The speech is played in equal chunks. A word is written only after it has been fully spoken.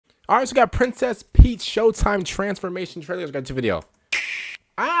All right, so we got Princess Peach Showtime transformation trailer. Let's get to video.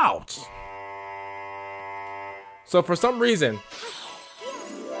 Ouch. So for some reason,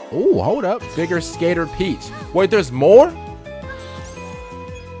 ooh, hold up, figure skater Peach. Wait, there's more?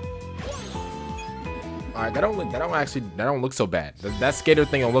 All right, that don't look so bad. That skater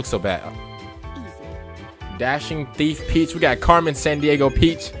thing don't look so bad. Dashing thief Peach. We got Carmen Sandiego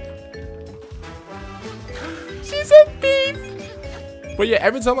Peach. She's a thief. But yeah,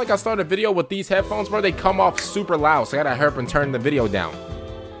 every time like I start a video with these headphones, bro, they come off super loud. So I gotta hurry up and turn the video down.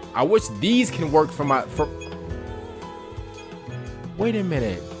 I wish these can work for my. Wait a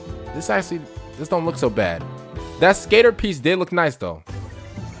minute. This don't look so bad. That skater piece did look nice though.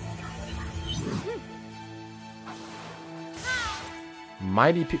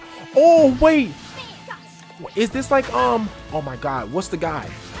 Mighty Peach. Oh wait. Is this like oh my god, what's the guy?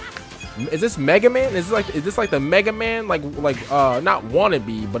 Is this Mega Man? Is this like the Mega Man like not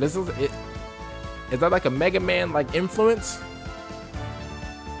wannabe, but is that like a Mega Man like influence?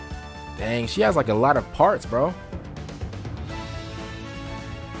 Dang, she has like a lot of parts, bro.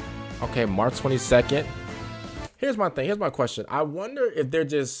 Okay, March 22nd. Here's my thing. Here's my question. I wonder if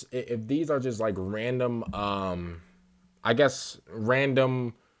these are just like random I guess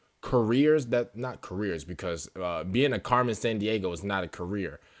random careers not careers, because being a Carmen Sandiego is not a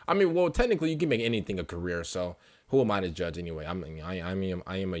career. I mean, well, technically you can make anything a career, so who am I to judge anyway? I am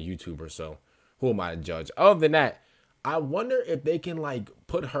a YouTuber, so who am I to judge? Other than that, I wonder if they can like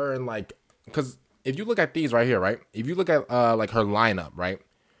put her in like, because if you look at these right here, right? If you look at like her lineup, right?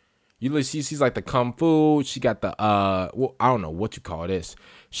 You see she's like the kung fu. She got the well, I don't know what you call this.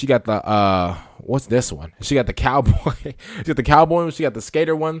 She got the what's this one? She got the cowboy. She got the cowboy one. She got the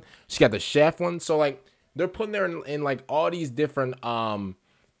skater one. She got the chef one. So like they're putting her in like all these different like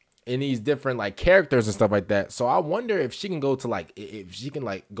characters and stuff like that. So I wonder if she can go to like, if she can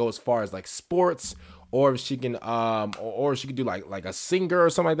like go as far as like sports, or if she can or she could do like a singer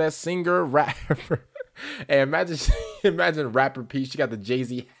or something like that. Singer, rapper. And imagine rapper Peach. She got the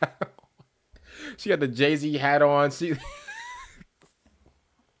Jay-Z hat on. She got the Jay-Z hat on. She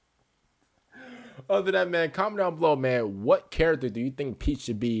other than that, man, comment down below, man, what character do you think Peach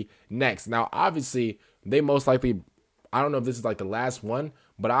should be next? Now, obviously, they most likely, I don't know if this is like the last one,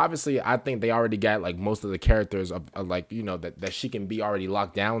 but obviously, I think they already got like most of the characters of like, you know, that she can be already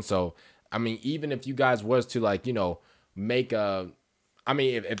locked down. So, I mean, even if you guys was to like, you know, make a, I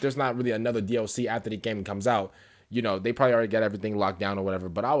mean, if there's not really another DLC after the game comes out, you know, they probably already got everything locked down or whatever.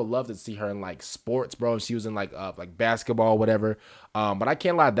 But I would love to see her in like sports, bro. If she was in like basketball or whatever. But I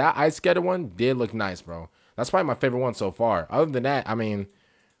can't lie, that ice skater one did look nice, bro. That's probably my favorite one so far. Other than that, I mean,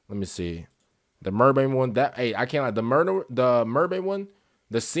 let me see. The mermaid one, hey, I can't lie. The mermaid one,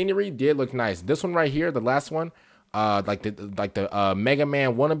 the scenery did look nice. This one right here, the last one, like the Mega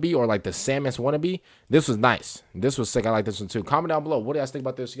Man wannabe, or like the Samus wannabe, this was nice. This was sick. I like this one too. Comment down below, what do you guys think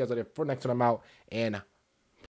about this? You guys are there for next time I'm out, and